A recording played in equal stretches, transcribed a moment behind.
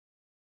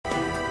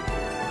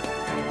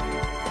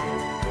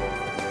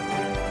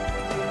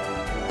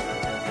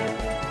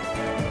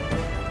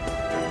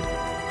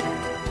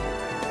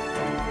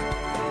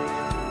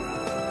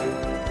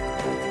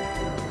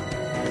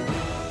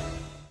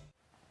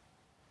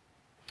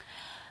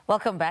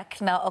Welcome back.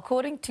 Now,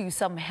 according to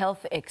some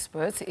health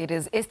experts, it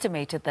is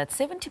estimated that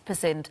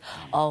 70%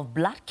 of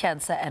blood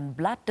cancer and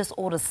blood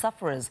disorder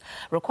sufferers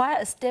require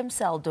a stem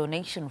cell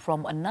donation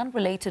from a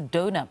non-related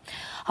donor.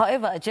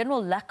 However, a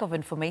general lack of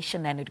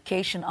information and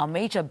education are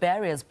major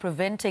barriers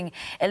preventing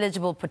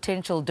eligible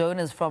potential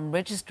donors from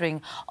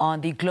registering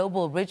on the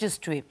global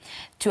registry.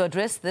 To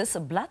address this,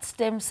 Blood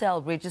Stem Cell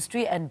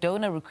Registry and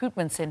Donor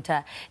Recruitment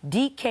Center,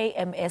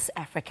 DKMS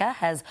Africa,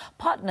 has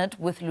partnered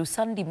with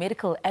Lusandi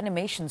Medical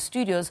Animations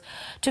Studios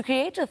to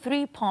create a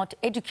three-part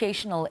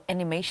educational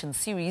animation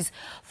series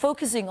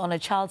focusing on a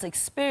child's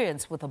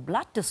experience with a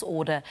blood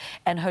disorder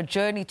and her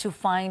journey to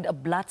find a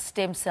blood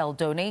stem cell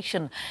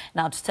donation.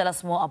 Now, to tell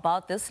us more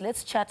about this,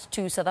 let's chat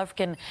to South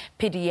African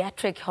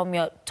paediatric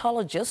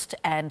haematologist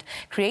and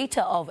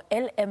creator of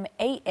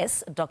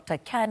LMAS, Dr.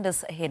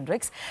 Candice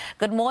Hendricks.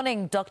 Good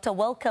morning, Doctor.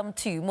 Welcome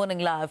to Morning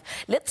Live.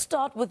 Let's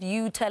start with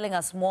you telling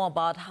us more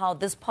about how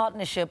this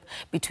partnership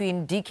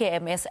between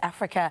DKMS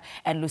Africa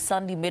and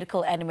Lusandi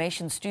Medical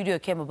Animations Studio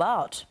came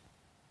about.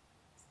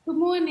 Good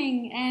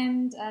morning,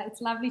 and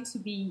it's lovely to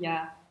be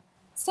here.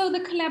 So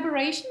the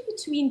collaboration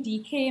between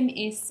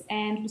DKMS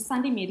and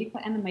Lusandi Medical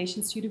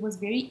Animation Studio was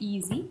very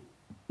easy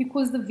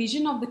because the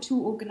vision of the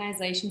two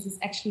organizations is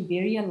actually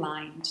very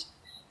aligned.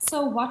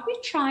 So what we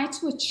try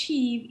to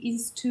achieve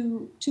is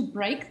to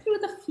break through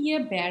the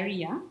fear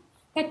barrier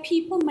that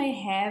people may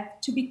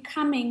have to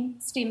becoming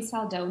stem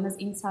cell donors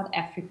in South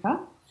Africa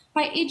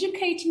by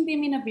educating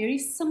them in a very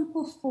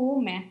simple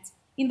format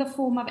in the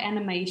form of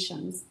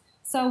animations.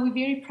 So we're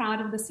very proud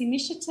of this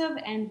initiative,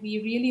 and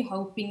we're really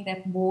hoping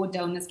that more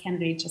donors can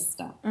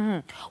register.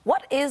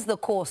 What is the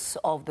cause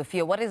of the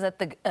fear? What is at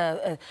the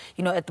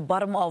at the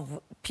bottom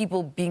of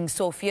people being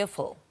so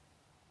fearful?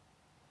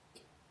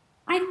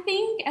 I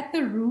think at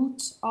the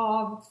root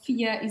of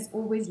fear is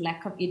always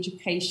lack of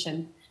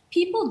education.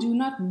 People do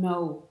not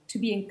know to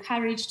be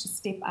encouraged to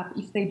step up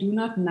if they do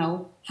not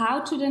know how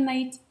to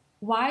donate,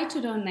 why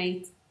to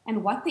donate,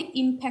 and what the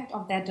impact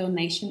of that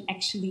donation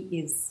actually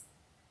is.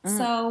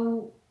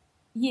 So,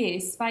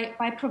 yes,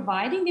 by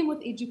providing them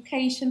with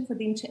education for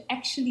them to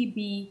actually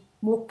be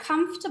more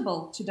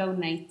comfortable to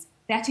donate,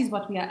 that is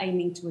what we are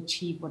aiming to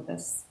achieve with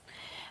this.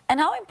 And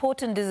how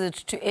important is it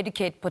to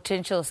educate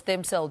potential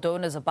stem cell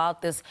donors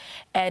about this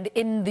and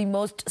in the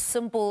most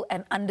simple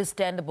and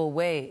understandable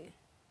way?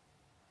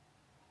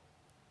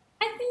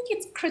 I think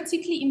it's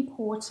critically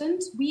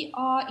important. We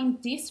are in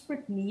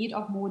desperate need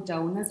of more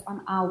donors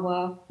on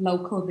our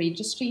local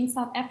registry in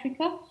South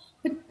Africa,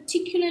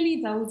 particularly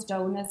those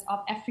donors of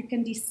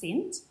African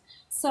descent.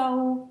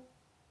 So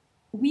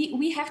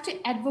we have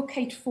to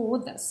advocate for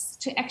this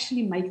to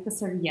actually make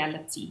this a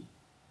reality.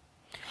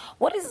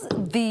 What is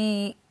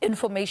the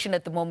information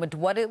at the moment?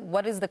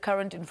 What is the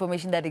current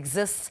information that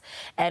exists,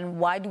 and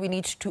why do we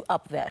need to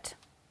up that?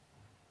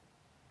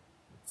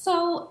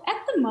 So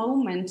at the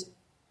moment,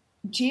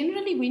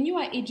 generally, when you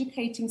are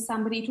educating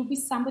somebody, it will be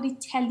somebody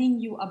telling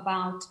you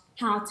about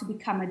how to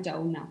become a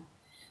donor.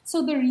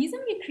 So the reason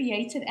we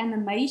created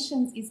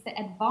animations is the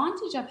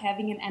advantage of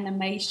having an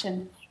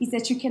animation is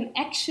that you can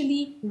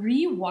actually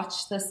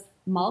re-watch this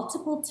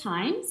multiple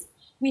times.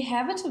 We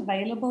have it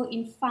available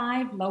in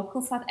 5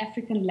 local South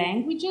African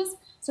languages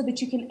so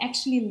that you can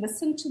actually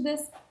listen to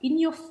this in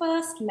your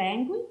first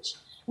language,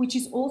 which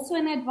is also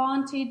an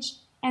advantage,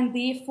 and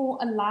therefore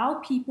allow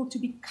people to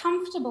be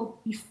comfortable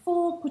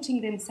before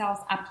putting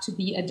themselves up to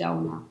be a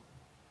donor.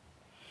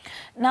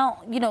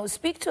 Now,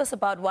 speak to us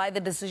about why the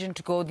decision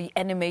to go the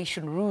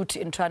animation route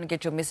in trying to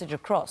get your message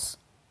across.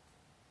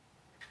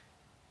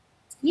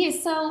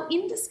 Yes, so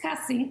in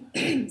discussing,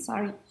 in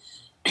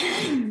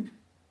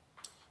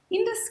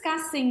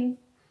discussing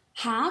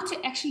how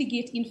to actually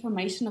get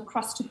information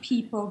across to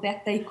people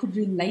that they could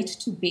relate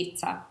to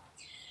better,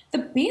 the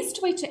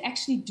best way to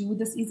actually do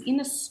this is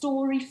in a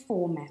story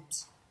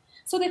format,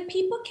 so that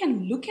people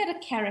can look at a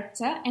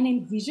character and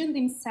envision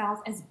themselves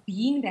as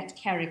being that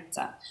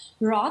character,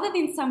 rather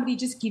than somebody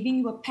just giving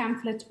you a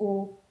pamphlet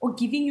or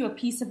giving you a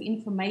piece of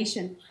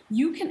information.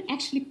 You can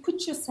actually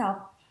put yourself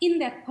in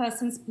that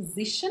person's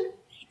position,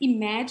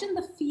 imagine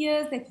the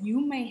fears that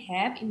you may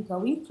have in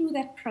going through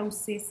that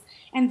process,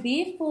 and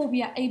therefore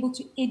we are able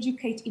to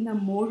educate in a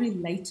more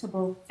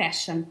relatable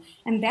fashion.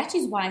 And that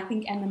is why I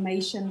think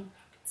animation,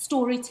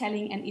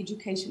 storytelling and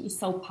education is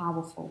so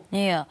powerful.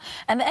 Yeah,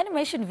 and the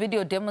animation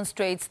video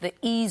demonstrates the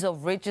ease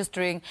of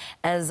registering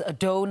as a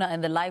donor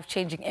and the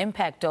life-changing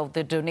impact of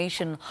the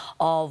donation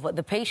of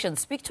the patient.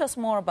 Speak to us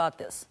more about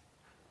this.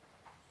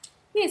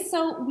 Yes,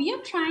 so we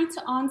are trying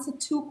to answer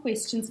 2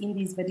 questions in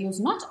these videos,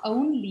 not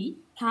only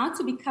how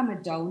to become a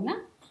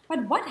donor,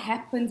 but what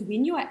happens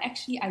when you are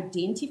actually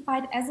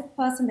identified as a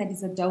person that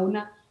is a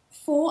donor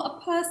for a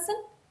person,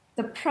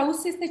 the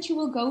process that you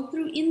will go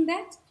through in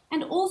that,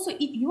 and also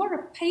if you are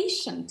a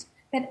patient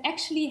that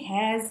actually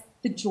has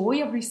the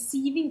joy of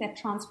receiving that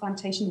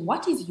transplantation,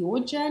 what is your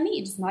journey?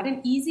 It is not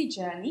an easy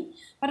journey,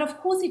 but of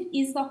course it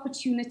is the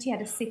opportunity at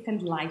a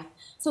second life.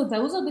 So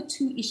those are the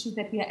 2 issues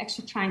that we are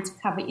actually trying to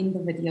cover in the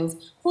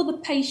videos, for the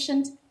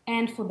patient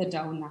and for the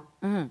donor.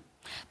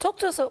 Talk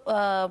to us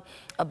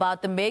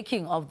about the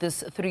making of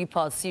this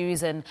three-part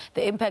series and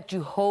the impact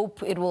you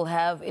hope it will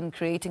have in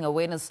creating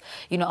awareness,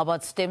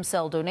 about stem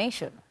cell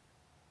donation.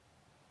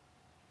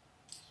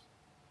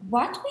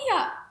 What we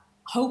are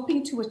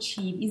hoping to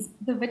achieve is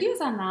the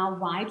videos are now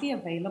widely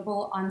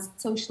available on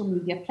social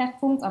media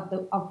platforms of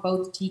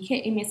both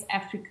DKMS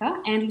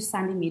Africa and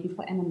Lusandi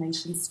Medical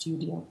Animations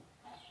Studio.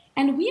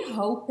 And we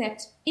hope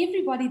that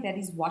everybody that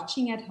is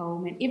watching at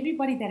home and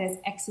everybody that has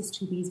access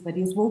to these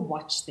videos will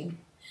watch them.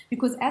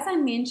 Because as I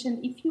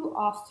mentioned, if you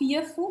are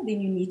fearful,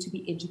 then you need to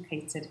be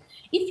educated.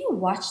 If you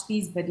watch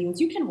these videos,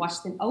 you can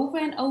watch them over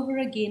and over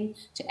again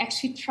to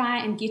actually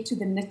try and get to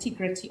the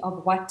nitty-gritty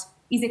of what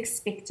is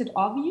expected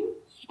of you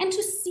and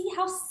to see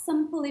how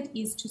simple it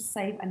is to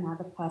save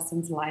another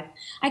person's life.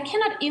 I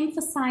cannot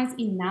emphasize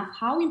enough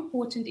how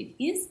important it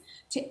is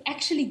to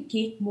actually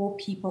get more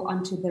people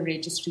onto the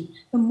registry.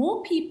 The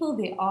more people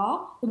there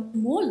are, the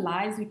more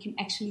lives we can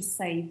actually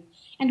save.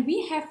 And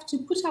we have to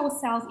put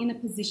ourselves in a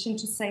position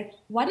to say,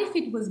 what if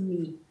it was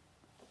me?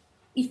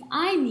 If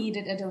I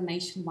needed a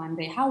donation one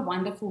day, how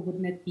wonderful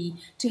wouldn't it be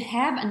to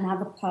have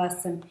another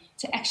person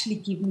to actually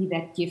give me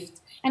that gift?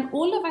 And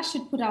all of us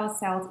should put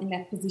ourselves in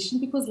that position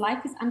because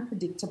life is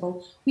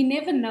unpredictable. We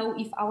never know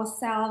if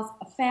ourselves,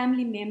 a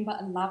family member,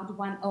 a loved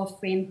one, or a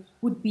friend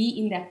would be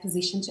in that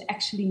position to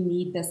actually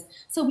need this.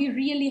 So we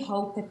really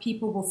hope that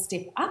people will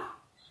step up,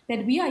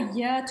 that we are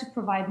here to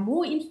provide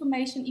more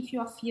information if you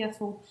are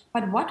fearful.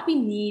 But what we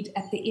need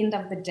at the end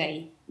of the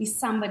day is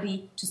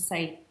somebody to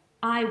say,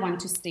 I want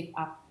to step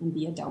up and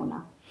be a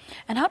donor.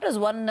 And how does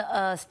one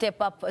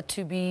step up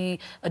to be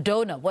a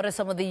donor? What are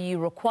some of the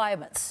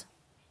requirements?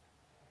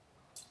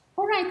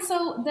 All right,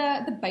 so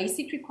the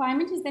basic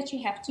requirement is that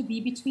you have to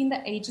be between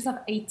the ages of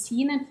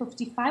 18 and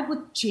 55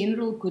 with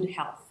general good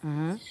health.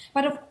 Mm-hmm.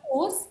 But of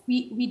course,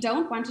 we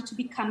don't want it to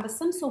be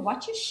cumbersome. So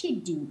what you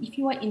should do, if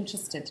you are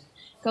interested,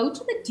 go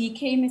to the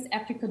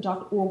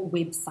DKMSAfrica.org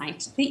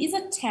website. There is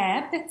a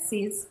tab that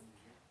says,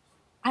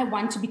 I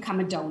want to become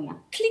a donor.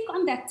 Click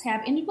on that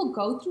tab and it will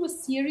go through a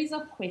series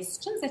of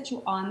questions that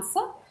you answer.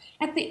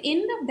 At the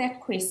end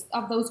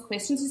of those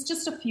questions, it's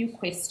just a few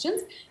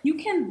questions. You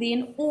can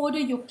then order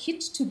your kit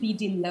to be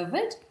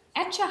delivered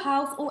at your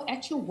house or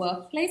at your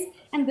workplace.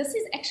 And this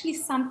is actually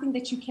something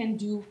that you can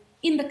do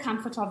in the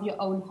comfort of your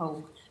own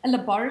home. A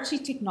laboratory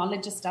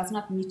technologist does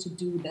not need to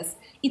do this.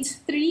 It's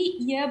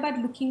 3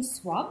 earbud-looking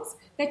swabs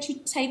that you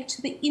take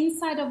to the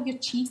inside of your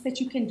cheeks that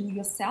you can do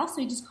yourself.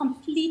 So it is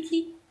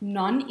completely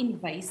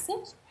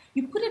non-invasive.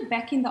 You put it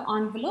back in the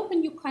envelope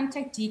and you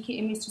contact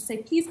DKMS to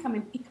say, please come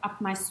and pick up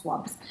my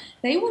swabs.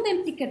 They will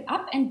then pick it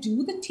up and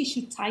do the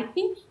tissue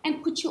typing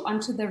and put you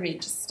onto the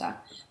register.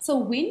 So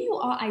when you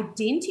are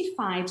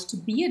identified to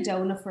be a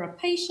donor for a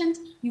patient,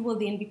 you will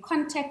then be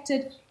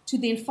contacted to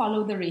then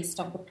follow the rest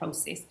of the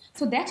process.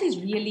 So that is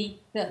really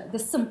the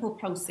simple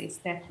process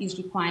that is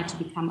required to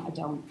become a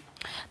donor.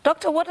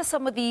 Doctor, what are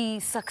some of the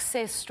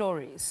success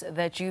stories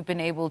that you've been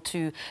able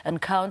to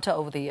encounter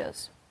over the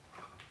years?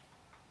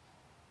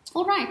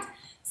 All right.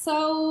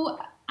 So,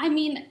 I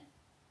mean,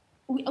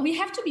 we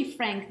have to be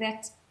frank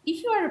that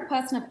if you are a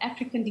person of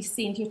African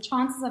descent, your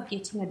chances of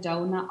getting a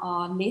donor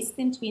are less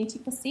than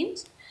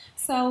 20%.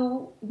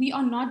 So we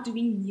are not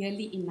doing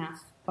nearly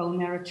enough bone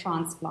marrow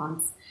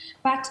transplants.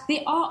 But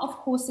there are, of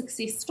course,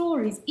 success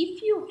stories.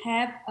 If you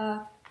have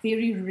a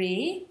very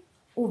rare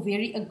or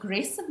very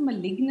aggressive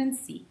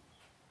malignancy,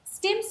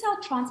 stem cell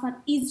transplant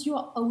is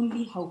your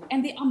only hope.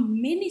 And there are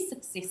many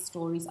success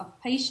stories of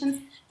patients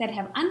that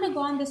have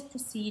undergone this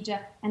procedure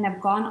and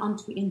have gone on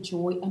to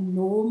enjoy a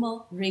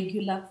normal,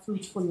 regular,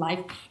 fruitful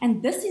life.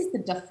 And this is the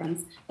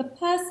difference. The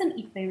person,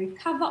 if they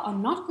recover, are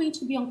not going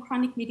to be on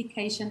chronic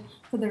medication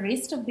for the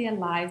rest of their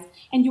lives.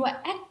 And you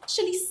are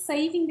actually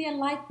saving their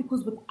life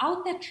because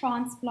without that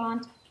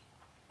transplant,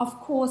 of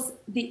course,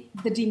 the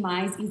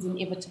demise is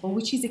inevitable,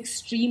 which is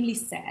extremely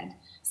sad.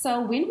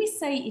 So when we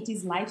say it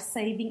is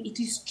life-saving, it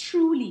is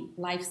truly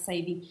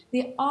life-saving.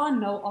 There are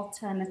no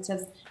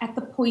alternatives at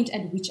the point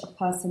at which a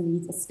person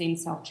needs a stem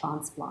cell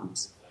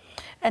transplant.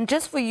 And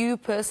just for you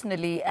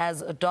personally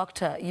as a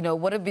doctor,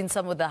 what have been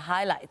some of the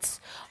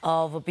highlights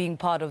of being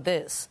part of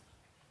this?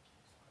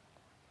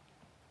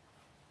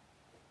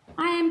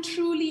 I am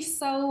truly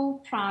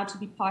so proud to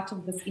be part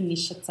of this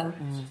initiative,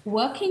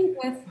 working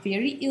with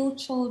very ill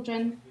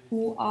children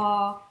who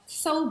are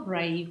so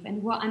brave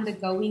and who are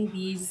undergoing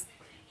these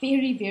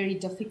very, very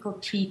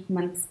difficult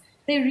treatments.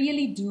 They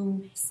really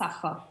do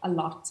suffer a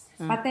lot,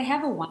 but they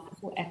have a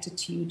wonderful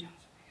attitude.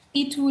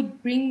 It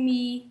would bring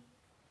me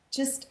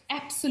just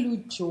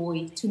absolute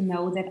joy to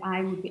know that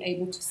I would be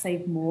able to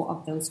save more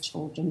of those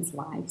children's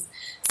lives.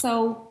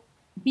 So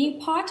being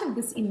part of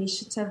this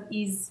initiative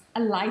is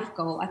a life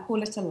goal. I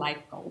call it a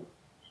life goal.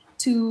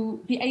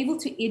 To be able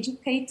to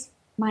educate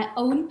my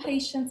own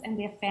patients and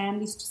their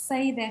families to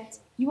say that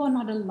you are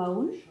not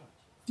alone.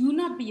 Do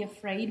not be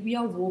afraid. We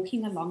are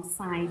walking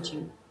alongside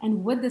you.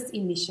 And with this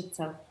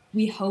initiative,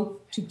 we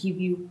hope to give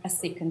you a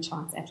second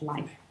chance at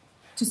life,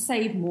 to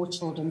save more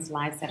children's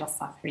lives that are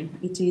suffering.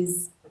 It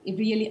is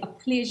really a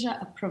pleasure,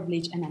 a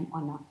privilege, and an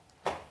honor.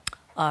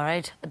 All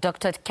right,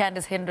 Dr.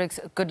 Candice Hendricks,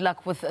 good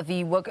luck with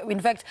the work. In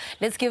fact,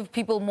 let's give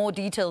people more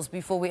details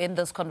before we end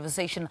this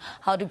conversation.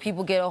 How do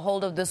people get a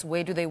hold of this?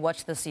 Where do they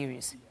watch the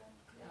series?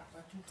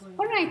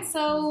 All right,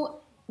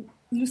 so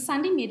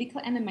Lusandi Medical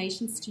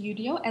Animations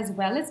Studio as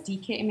well as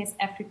DKMS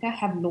Africa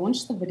have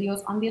launched the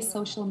videos on their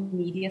social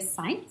media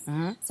sites,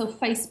 so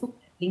Facebook,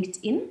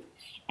 LinkedIn,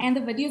 and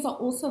the videos are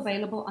also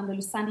available on the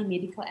Lusandi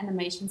Medical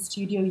Animations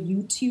Studio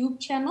YouTube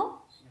channel.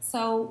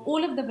 So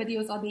all of the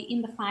videos are there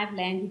in the 5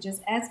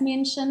 languages as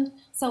mentioned,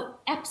 so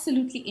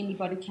absolutely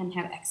anybody can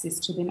have access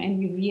to them, and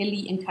we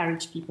really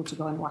encourage people to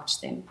go and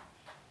watch them.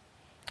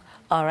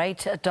 All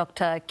right,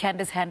 Dr.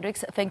 Candice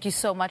Hendricks, thank you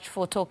so much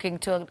for talking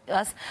to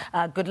us.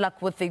 Good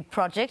luck with the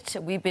project.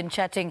 We've been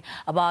chatting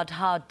about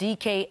how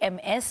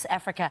DKMS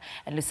Africa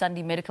and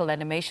Lusandi Medical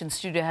Animation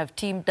Studio have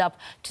teamed up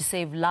to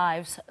save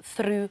lives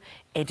through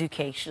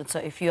education. So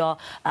if you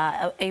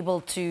are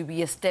able to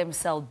be a stem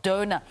cell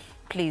donor,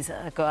 please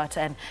go out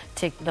and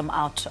take them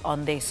out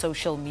on their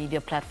social media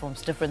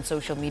platforms, different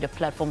social media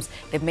platforms.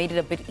 They've made it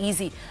a bit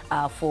easy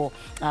for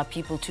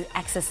people to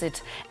access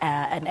it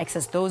and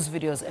access those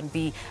videos and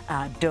be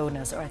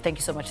donors. All right, thank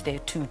you so much there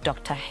to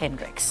Dr.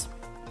 Hendricks.